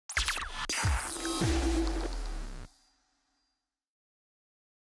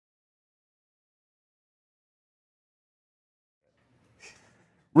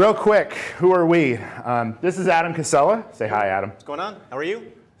Real quick, who are we? This is Adam Casella. Say hi, Adam. What's going on? How are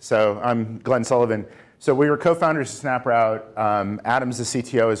you? So I'm Glenn Sullivan. So we were co-founders of SnapRoute. Adam's the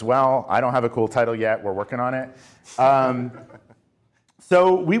CTO as well. I don't have a cool title yet. We're working on it.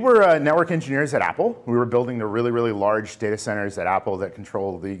 So we were network engineers at Apple. We were building the really, really large data centers at Apple that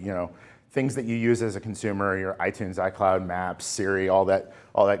control the things that you use as a consumer, your iTunes, iCloud, Maps, Siri, all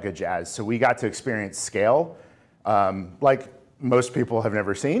that good jazz. So we got to experience scale like most people have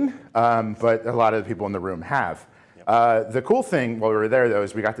never seen, but a lot of the people in the room have. Yep. The cool thing while we were there, though,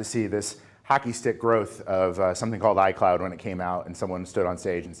 is we got to see this hockey stick growth of something called iCloud when it came out, and someone stood on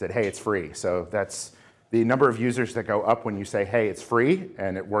stage and said, hey, it's free. So that's the number of users that go up when you say, hey, it's free,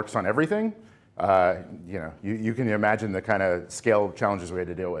 and it works on everything. You can imagine the kind of scale challenges we had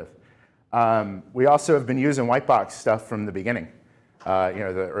to deal with. We also have been using Whitebox stuff from the beginning.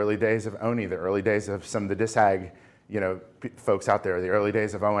 The early days of Oni, the early days of some of the disag folks out there, the early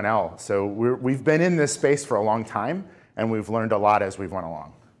days of ONL. So we've been in this space for a long time, and we've learned a lot as we've went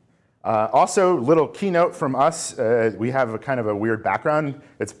along. Also, little keynote from us, we have a kind of a weird background.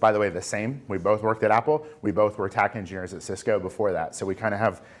 It's, by the way, the same. We both worked at Apple. We both were tech engineers at Cisco before that. So we kind of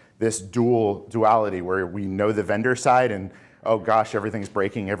have this duality where we know the vendor side and, oh gosh, everything's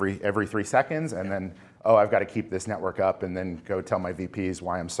breaking every 3 seconds, and then, oh, I've got to keep this network up and then go tell my VPs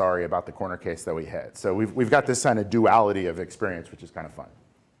why I'm sorry about the corner case that we hit. So we've got this kind of duality of experience, which is kind of fun.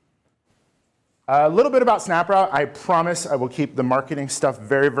 A little bit about SnapRoute. I promise I will keep the marketing stuff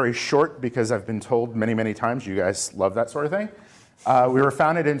very, very short because I've been told many, many times you guys love that sort of thing. We were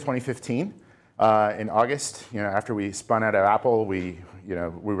founded in 2015. In August, after we spun out of Apple, we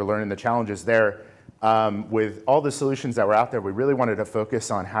were learning the challenges there. With all the solutions that were out there, we really wanted to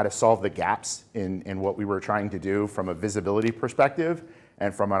focus on how to solve the gaps in what we were trying to do from a visibility perspective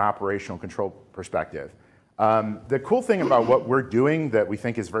and from an operational control perspective. The cool thing about what we're doing that we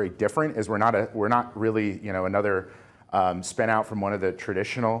think is very different is we're not really another spin out from one of the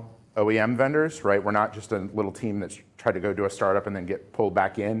traditional OEM vendors, right? We're not just a little team that's tried to go do a startup and then get pulled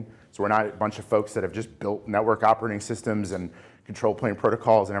back in. So we're not a bunch of folks that have just built network operating systems and control plane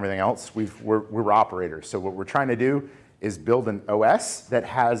protocols and everything else. We're operators. So what we're trying to do is build an OS that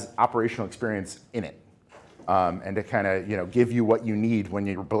has operational experience in it. And to kind of give you what you need when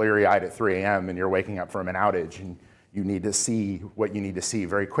you're bleary-eyed at 3 a.m. and you're waking up from an outage and you need to see what you need to see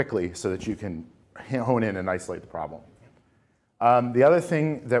very quickly so that you can hone in and isolate the problem. The other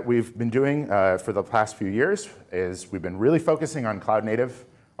thing that we've been doing for the past few years is we've been really focusing on cloud-native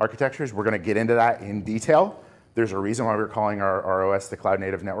architectures. We're going to get into that in detail. There's a reason why we're calling our OS the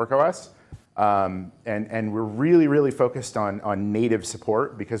Cloud-Native Network OS. And we're really, really focused on native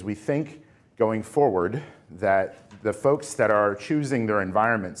support because we think going forward that the folks that are choosing their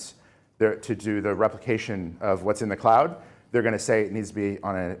environments to do the replication of what's in the cloud, they're going to say it needs to be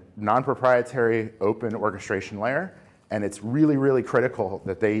on a non-proprietary open orchestration layer. And it's really, really critical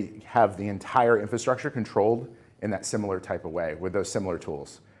that they have the entire infrastructure controlled in that similar type of way with those similar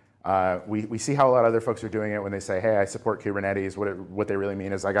tools. We see how a lot of other folks are doing it when they say, hey, I support Kubernetes. What they really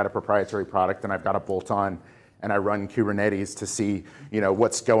mean is I got a proprietary product and I've got a bolt-on and I run Kubernetes to see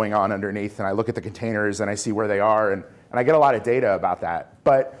what's going on underneath, and I look at the containers and I see where they are, and I get a lot of data about that.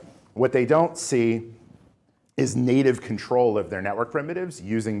 But what they don't see is native control of their network primitives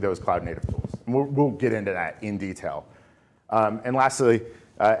using those cloud-native tools. And we'll get into that in detail. And lastly,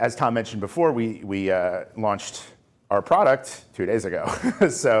 as Tom mentioned before, we launched our product 2 days ago.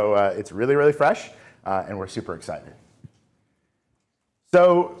 So it's really, really fresh, and we're super excited.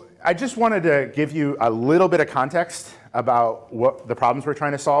 So I just wanted to give you a little bit of context about what the problems we're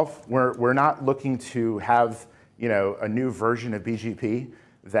trying to solve. We're not looking to have a new version of BGP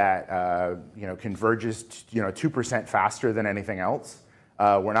that converges 2% faster than anything else.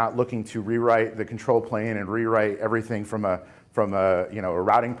 We're not looking to rewrite the control plane and rewrite everything from a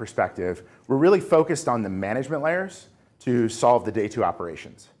routing perspective. We're really focused on the management layers to solve the day 2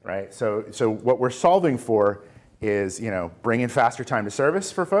 operations, right? So what we're solving for is bringing faster time to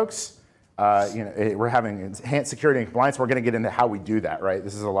service for folks. We're having enhanced security and compliance. We're going to get into how we do that, right?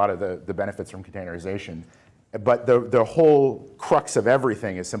 This is a lot of the benefits from containerization. But the whole crux of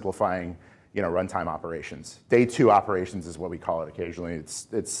everything is simplifying runtime operations. Day 2 operations is what we call it occasionally.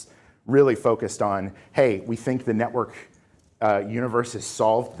 It's really focused on, hey, we think the network universe has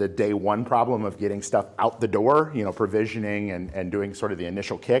solved the day 1 problem of getting stuff out the door, provisioning and doing sort of the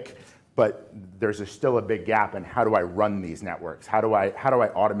initial kick. But there's still a big gap in how do I run these networks? How do I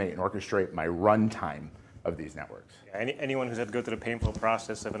automate and orchestrate my runtime of these networks? Yeah, anyone who's had to go through the painful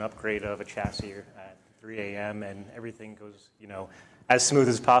process of an upgrade of a chassis 3 a.m. and everything goes, as smooth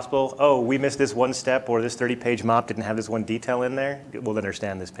as possible. Oh, we missed this one step, or this 30-page mop didn't have this one detail in there. We'll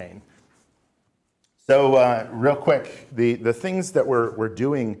understand this pain. So real quick, the things that we're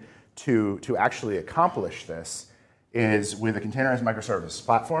doing to actually accomplish this is with a containerized microservices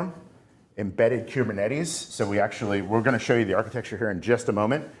platform, embedded Kubernetes. So we're going to show you the architecture here in just a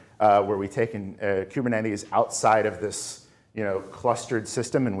moment, where we take Kubernetes outside of this clustered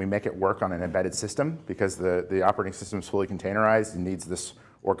system and we make it work on an embedded system because the operating system is fully containerized and needs this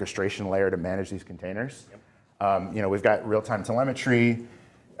orchestration layer to manage these containers. Yep. We've got real-time telemetry.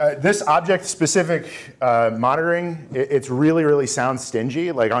 This object-specific monitoring, it's really, really sounds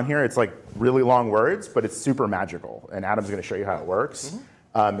stingy. Like on here, it's like really long words, but it's super magical. And Adam's going to show you how it works.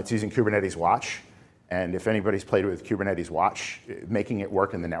 Mm-hmm. It's using Kubernetes Watch. And if anybody's played with Kubernetes Watch, making it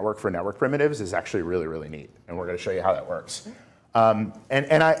work in the network for network primitives is actually really, really neat. And we're going to show you how that works. And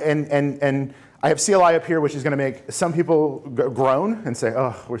I have CLI up here, which is going to make some people groan and say,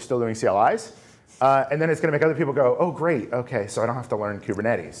 oh, we're still doing CLIs. And then it's going to make other people go, oh, great, OK, so I don't have to learn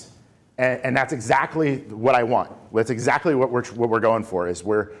Kubernetes. And that's exactly what I want. That's exactly what we're going for, is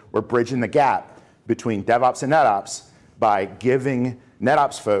we're bridging the gap between DevOps and NetOps by giving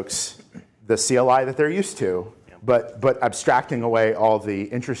NetOps folks the CLI that they're used to, but abstracting away all the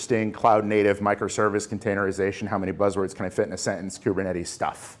interesting cloud-native microservice containerization, how many buzzwords can I fit in a sentence, Kubernetes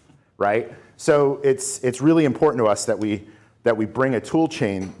stuff, right? So it's really important to us that we bring a tool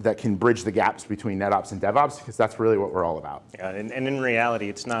chain that can bridge the gaps between NetOps and DevOps, because that's really what we're all about. Yeah, and in reality,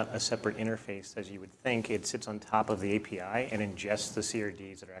 it's not a separate interface as you would think. It sits on top of the API and ingests the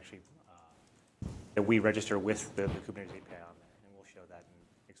CRDs that are actually that we register with the Kubernetes API on there, and we'll show that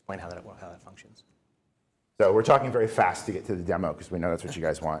and explain how that functions. So we're talking very fast to get to the demo because we know that's what you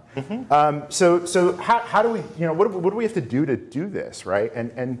guys want. Mm-hmm. So how do we, what do we have to do this, right?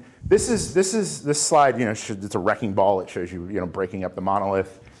 And this slide, it's a wrecking ball. It shows you, breaking up the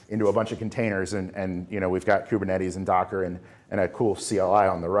monolith into a bunch of containers, and we've got Kubernetes and Docker and a cool CLI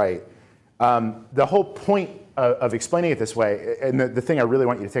on the right. The whole point of explaining it this way, and the thing I really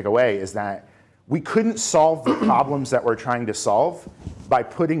want you to take away, is that we couldn't solve the problems that we're trying to solve by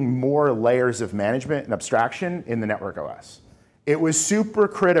putting more layers of management and abstraction in the network OS. It was super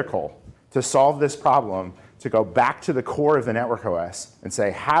critical to solve this problem to go back to the core of the network OS and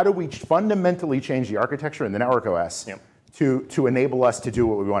say, how do we fundamentally change the architecture in the network OS to enable us to do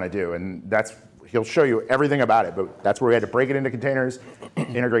what we want to do? And he'll show you everything about it, but that's where we had to break it into containers,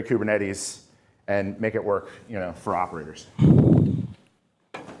 integrate Kubernetes, and make it work, for operators.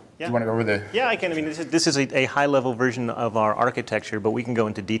 Yeah. Do you want to go over the? Yeah, I can. I mean, this is a high-level version of our architecture, but we can go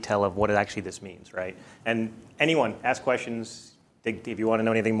into detail of what actually this means, right? And anyone, ask questions. If you want to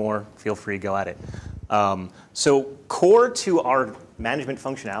know anything more, feel free, go at it. So core to our management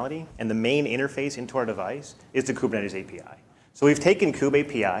functionality and the main interface into our device is the Kubernetes API. So we've taken Kube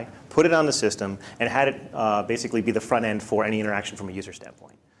API, put it on the system, and had it basically be the front end for any interaction from a user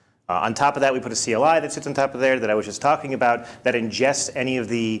standpoint. On top of that, we put a CLI that sits on top of there that I was just talking about that ingests any of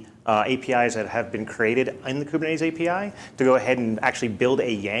the APIs that have been created in the Kubernetes API to go ahead and actually build a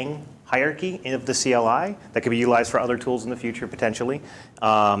Yang hierarchy of the CLI that could be utilized for other tools in the future potentially,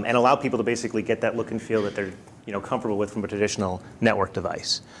 and allow people to basically get that look and feel that they're comfortable with from a traditional network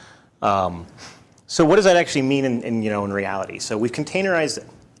device. So what does that actually mean in reality? So we've containerized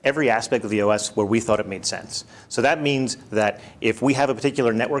every aspect of the OS where we thought it made sense. So that means that if we have a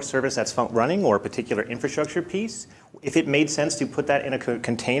particular network service that's running or a particular infrastructure piece, if it made sense to put that in a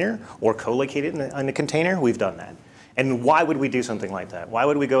container or co-locate it in a container, we've done that. And why would we do something like that? Why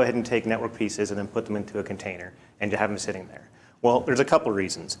would we go ahead and take network pieces and then put them into a container and to have them sitting there? Well, there's a couple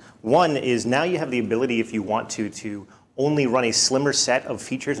reasons. One is now you have the ability, if you want to only run a slimmer set of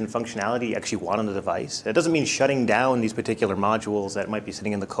features and functionality you actually want on the device. That doesn't mean shutting down these particular modules that might be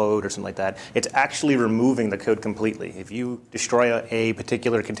sitting in the code or something like that. It's actually removing the code completely. If you destroy a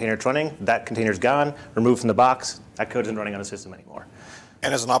particular container it's running, that container's gone, removed from the box, that code isn't running on the system anymore.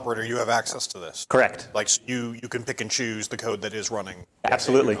 And as an operator, you have access to this. Correct. Like you can pick and choose the code that is running.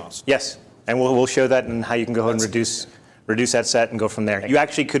 Absolutely. Yes. And we'll show that and how you can go ahead and reduce that set and go from there. You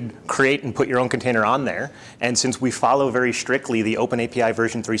actually could create and put your own container on there. And since we follow very strictly the OpenAPI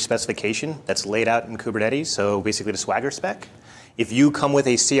version 3 specification that's laid out in Kubernetes, so basically the Swagger spec, if you come with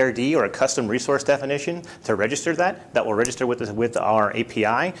a CRD or a custom resource definition to register that will register with our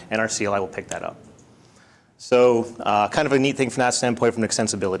API, and our CLI will pick that up. So kind of a neat thing from that standpoint, from an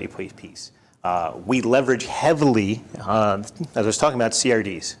extensibility piece. We leverage heavily, as I was talking about,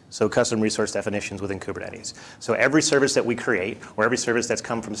 CRDs, so custom resource definitions within Kubernetes. So every service that we create, or every service that's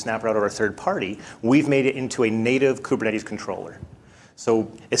come from SnapRoute or a third party, we've made it into a native Kubernetes controller.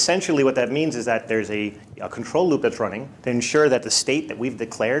 So essentially what that means is that there's a control loop that's running to ensure that the state that we've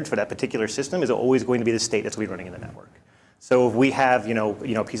declared for that particular system is always going to be the state that's going to be running in the network. So if we have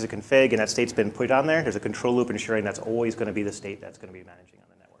a piece of config and that state's been put on there, there's a control loop ensuring that's always going to be the state that's going to be managing on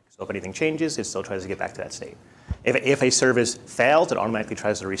the network. So if anything changes, it still tries to get back to that state. If a service fails, it automatically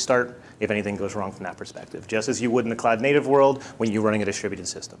tries to restart if anything goes wrong from that perspective, just as you would in the cloud native world when you're running a distributed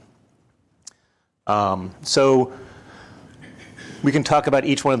system. So we can talk about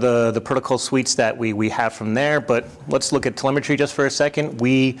each one of the protocol suites that we have from there, but let's look at telemetry just for a second.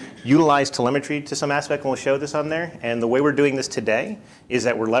 We utilize telemetry to some aspect, and we'll show this on there. And the way we're doing this today is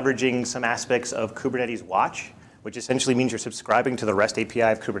that we're leveraging some aspects of Kubernetes Watch, which essentially means you're subscribing to the REST API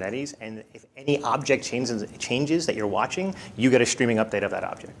of Kubernetes, and if any object changes that you're watching, you get a streaming update of that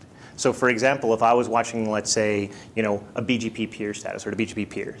object. So for example, if I was watching, let's say, a BGP peer status or the BGP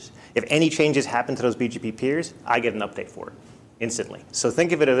peers, if any changes happen to those BGP peers, I get an update for it instantly. So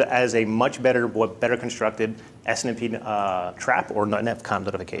think of it as a much better constructed SNMP trap or NetCom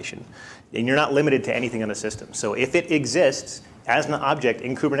notification. And you're not limited to anything on the system. So if it exists as an object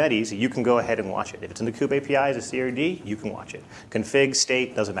in Kubernetes, you can go ahead and watch it. If it's in the Kube API as a CRD, you can watch it. Config,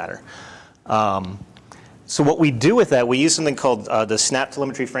 state, doesn't matter. So what we do with that, we use something called the Snap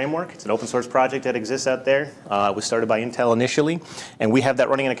Telemetry Framework. It's an open source project that exists out there. It was started by Intel initially. And we have that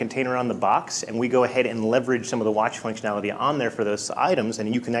running in a container on the box. And we go ahead and leverage some of the watch functionality on there for those items.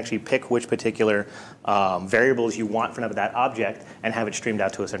 And you can actually pick which particular variables you want from that object and have it streamed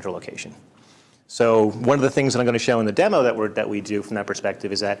out to a central location. So one of the things that I'm going to show in the demo that we do from that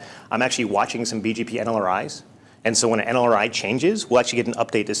perspective is that I'm actually watching some BGP NLRIs. And so when an NLRI changes, we'll actually get an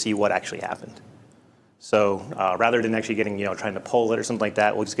update to see what actually happened. So rather than actually getting, trying to poll it or something like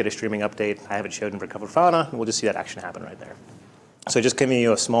that, we'll just get a streaming update. I have it showed in recovered fauna, and we'll just see that action happen right there. So just giving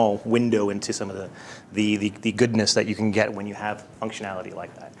you a small window into some of the goodness that you can get when you have functionality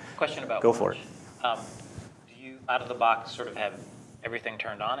like that. Question about Go Watch. for it. Do you, out of the box, sort of have everything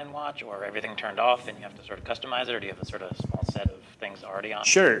turned on in Watch or everything turned off and you have to sort of customize it, or do you have a sort of small set of things already on?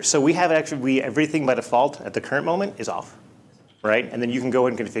 Sure. So we have everything by default at the current moment is off, right? And then you can go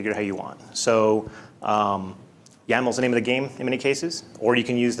and configure how you want. So YAML's the name of the game in many cases, or you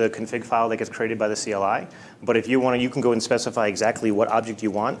can use the config file that gets created by the CLI. But if you want to, you can go and specify exactly what object you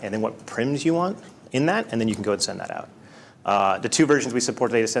want and then what prims you want in that, and then you can go and send that out. The two versions we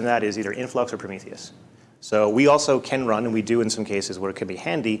support today to send that is either Influx or Prometheus. So we also can run, and we do in some cases where it can be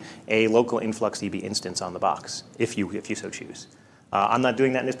handy, a local InfluxDB instance on the box, if you so choose. I'm not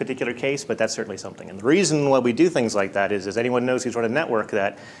doing that in this particular case, but that's certainly something. And the reason why we do things like that is, as anyone knows who's run a network,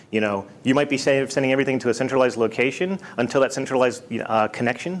 that you might be sending everything to a centralized location until that centralized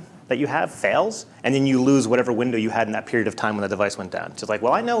connection that you have fails, and then you lose whatever window you had in that period of time when the device went down. So it's like,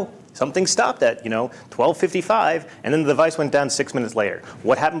 well, I know something stopped at 12:55, and then the device went down 6 minutes later.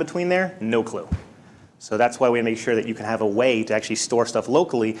 What happened between there? No clue. So that's why we make sure that you can have a way to actually store stuff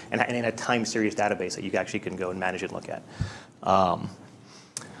locally and in a time series database that you actually can go and manage and look at.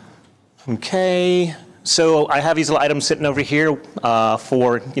 Okay, so I have these little items sitting over here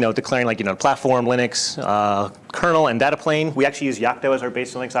for declaring platform, Linux, kernel, and data plane. We actually use Yocto as our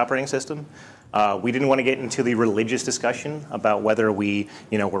base Linux operating system. We didn't want to get into the religious discussion about whether we're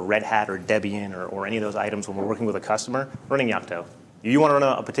Red Hat or Debian or any of those items when we're working with a customer. We're running Yocto. You want to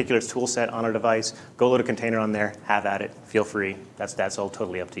run a particular tool set on our device, go load a container on there, have at it, feel free. That's all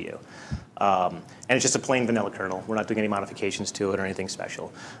totally up to you. And it's just a plain vanilla kernel. We're not doing any modifications to it or anything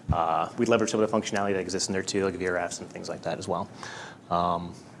special. We leverage some of the functionality that exists in there too, like VRFs and things like that as well.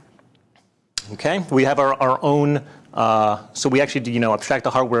 Okay, we have our own, so we actually abstract the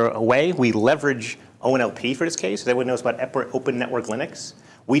hardware away. We leverage ONLP for this case. Everyone knows about Open Network Linux.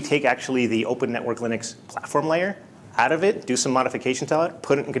 We take actually the Open Network Linux platform layer out of it, do some modifications to it,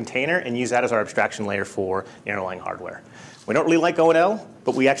 put it in container, and use that as our abstraction layer for the underlying hardware. We don't really like ONL,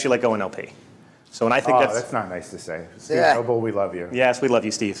 but we actually like ONLP. So when I think that's not nice to say. Steve Noble, we love you. Yes, we love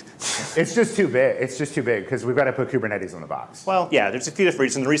you, Steve. It's just too big. It's just too big because we've got to put Kubernetes on the box. Well, yeah, there's a few different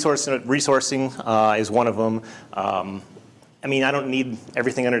reasons. Resourcing is one of them. I mean, I don't need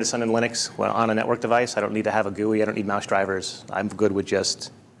everything under the sun in Linux on a network device. I don't need to have a GUI. I don't need mouse drivers. I'm good with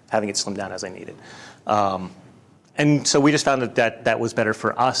just having it slimmed down as I need it. And so we just found that was better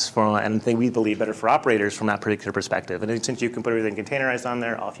for us, and I think we believe better for operators from that particular perspective. And since you can put everything containerized on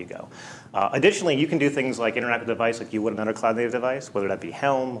there, off you go. Additionally, you can do things like interact with the device like you would another cloud-native device, whether that be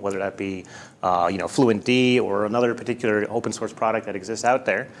Helm, whether that be FluentD, or another particular open source product that exists out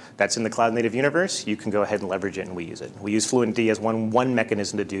there that's in the cloud-native universe. You can go ahead and leverage it, and we use it. We use FluentD as one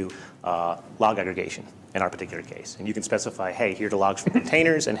mechanism to do log aggregation in our particular case. And you can specify, hey, here are the logs from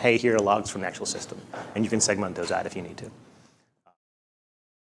containers, and hey, here are the logs from the actual system. And you can segment those out if you need to.